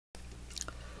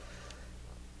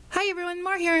everyone,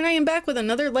 Mar here, and I am back with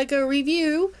another LEGO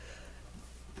review.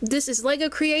 This is LEGO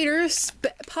Creators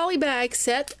Polybag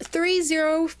Set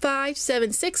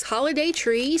 30576 Holiday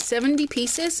Tree, 70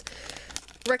 pieces,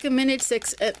 recommended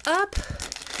 6 and up.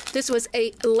 This was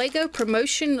a LEGO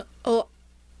promotional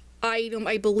item,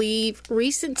 I believe,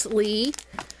 recently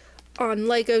on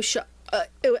LEGO Shop.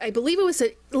 I believe it was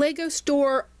a LEGO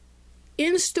store,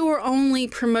 in-store only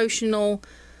promotional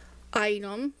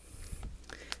item.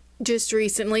 Just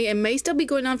recently. It may still be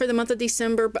going on for the month of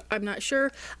December, but I'm not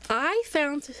sure. I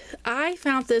found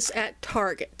this at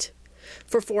Target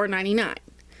for $4.99.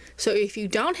 So if you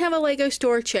don't have a LEGO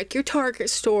store, check your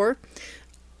Target store.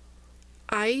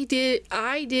 I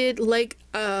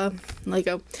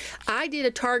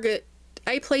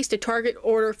placed a Target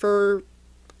order for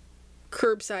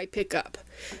curbside pickup,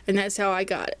 and that's how I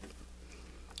got it.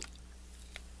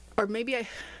 Or maybe I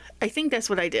think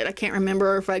that's what I did. I can't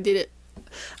remember if I did it.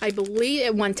 I believe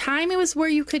at one time it was where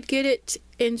you could get it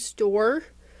in store.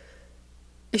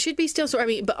 It should be still store,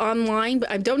 but online, but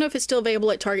I don't know if it's still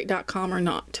available at Target.com or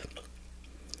not.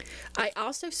 I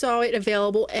also saw it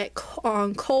available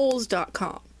on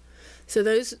Kohl's.com.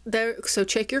 So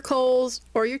check your Kohl's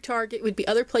or your Target would be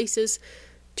other places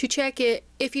to check it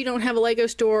if you don't have a LEGO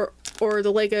store or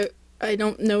the LEGO. I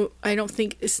don't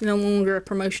think it's no longer a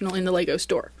promotional in the LEGO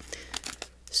store.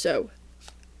 So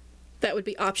that would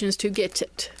be options to get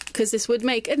it, because this would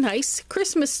make a nice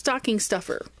Christmas stocking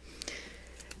stuffer.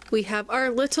 We have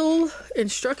our little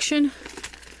instruction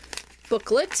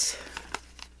booklet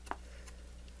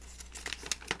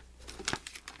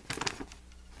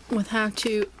with how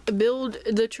to build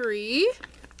the tree.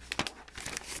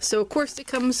 So of course it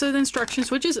comes with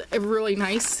instructions, which is really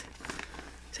nice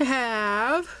to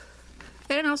have,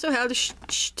 and also how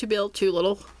to build 2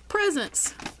 little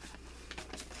presents.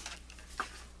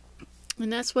 And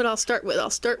that's what I'll start with.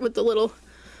 I'll start with the little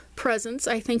presents.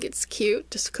 I think it's cute.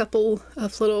 Just a couple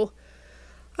of little,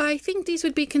 I think these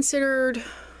would be considered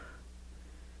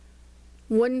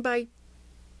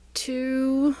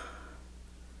 1x2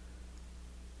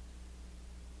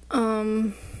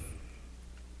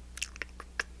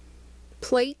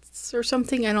 plates or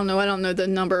something. I don't know the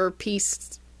number or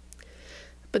piece.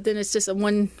 But then it's just a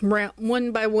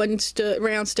 1x1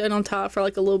 round stud on top for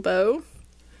like a little bow.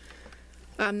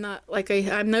 I'm no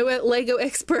LEGO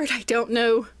expert. I don't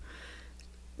know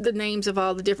the names of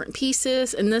all the different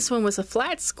pieces. And this one was a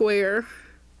flat square.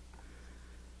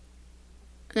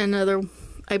 Another,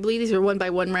 I believe these are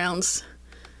 1x1 rounds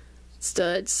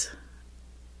studs.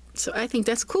 So I think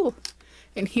that's cool.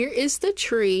 And here is the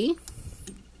tree.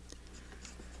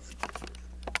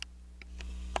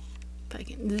 If I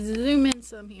can zoom in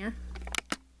some here.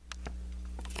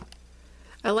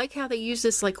 I like how they use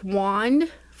this like wand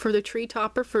for the tree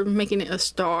topper for making it a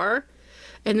star,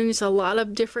 and then there's a lot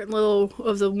of different little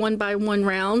of the 1x1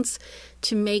 rounds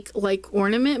to make like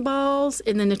ornament balls,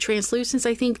 and then the translucents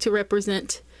I think to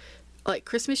represent like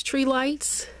Christmas tree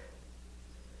lights.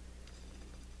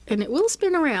 And it will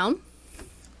spin around.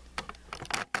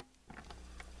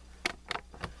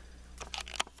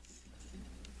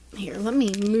 Here, let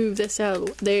me move this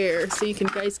out there so you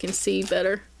guys can see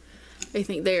better. I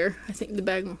think the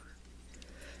bag.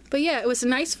 But yeah, it was a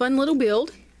nice, fun little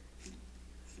build.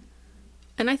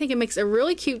 And I think it makes a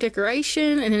really cute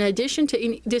decoration, and in addition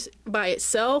to just by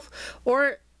itself,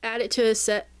 or add it to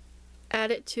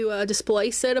a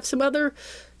display set of some other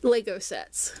LEGO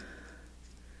sets.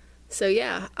 So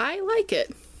yeah, I like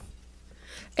it.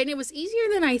 And it was easier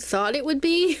than I thought it would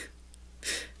be.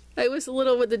 I was a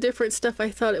little with the different stuff. I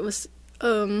thought it was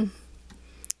gonna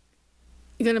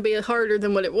be harder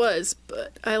than what it was,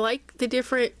 but I like the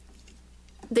different.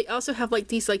 They also have like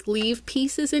these like leaf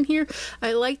pieces in here.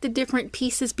 I like the different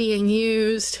pieces being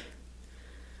used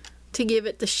to give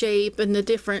it the shape and the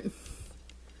different,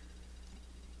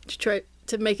 to try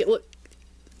to make it look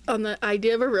on the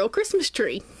idea of a real Christmas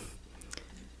tree.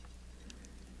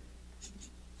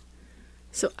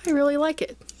 So I really like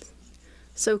it.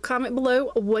 So comment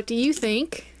below, what do you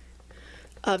think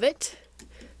of it?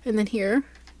 And then here.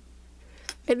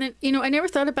 And then, I never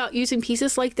thought about using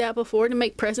pieces like that before to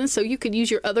make presents, so you could use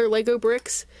your other LEGO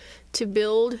bricks to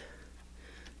build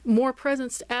more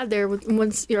presents to add there with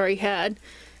ones you already had.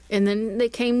 And then they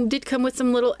did come with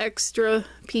some little extra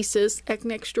pieces,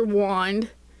 an extra wand.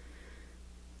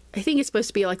 I think it's supposed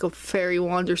to be like a fairy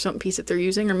wand or something piece that they're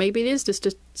using, or maybe it is just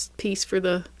a piece for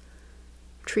the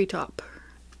treetop.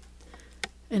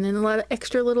 And then a lot of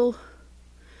extra little,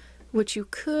 which you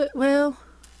could, well,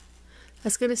 I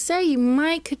was going to say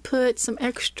you could put some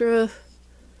extra,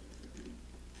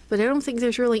 but I don't think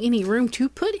there's really any room to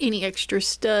put any extra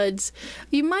studs.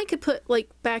 You could put,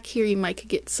 like, back here, you could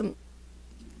get some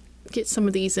get some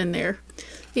of these in there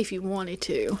if you wanted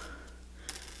to.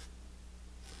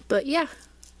 But yeah,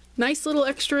 nice little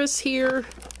extras here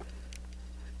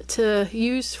to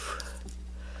use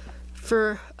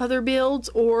for other builds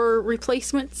or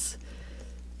replacements,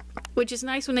 which is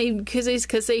nice when they, because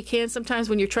they can sometimes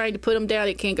when you're trying to put them down,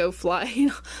 it can go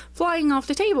flying off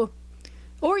the table.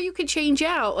 Or you could change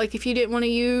out, like if you didn't want to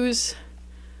use,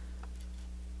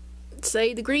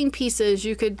 say, the green pieces,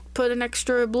 you could put an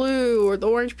extra blue or the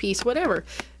orange piece, whatever.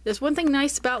 There's one thing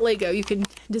nice about Lego, you can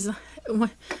design,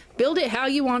 build it how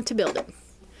you want to build it.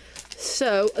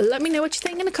 So let me know what you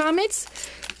think in the comments.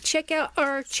 Check out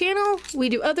our channel. We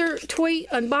do other toy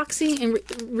unboxing and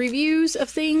reviews of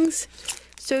things,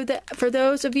 so that for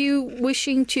those of you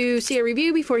wishing to see a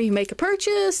review before you make a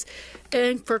purchase,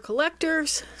 and for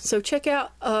collectors. So check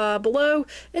out below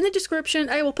in the description.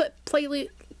 I will put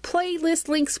playlist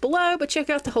links below, but check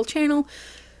out the whole channel,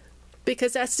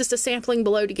 because that's just a sampling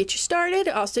below to get you started.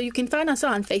 Also, you can find us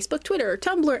on Facebook, Twitter,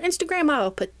 Tumblr, Instagram.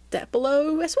 I'll put that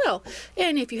below as well.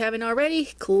 And if you haven't already,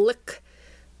 click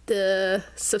the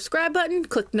subscribe button,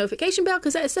 click the notification bell,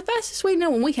 because that is the fastest way to know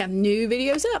when we have new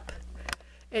videos up.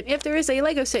 And if there is a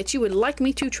Lego set you would like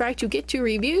me to try to get to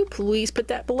review, please put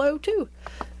that below too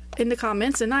in the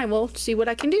comments, and I will see what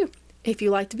I can do. If you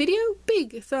liked the video,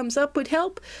 big thumbs up would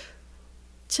help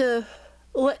to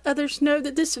let others know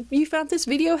that you found this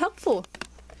video helpful.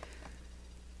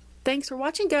 Thanks for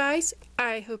watching, guys.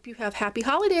 I hope you have happy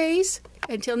holidays.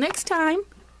 Until next time,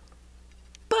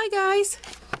 bye, guys.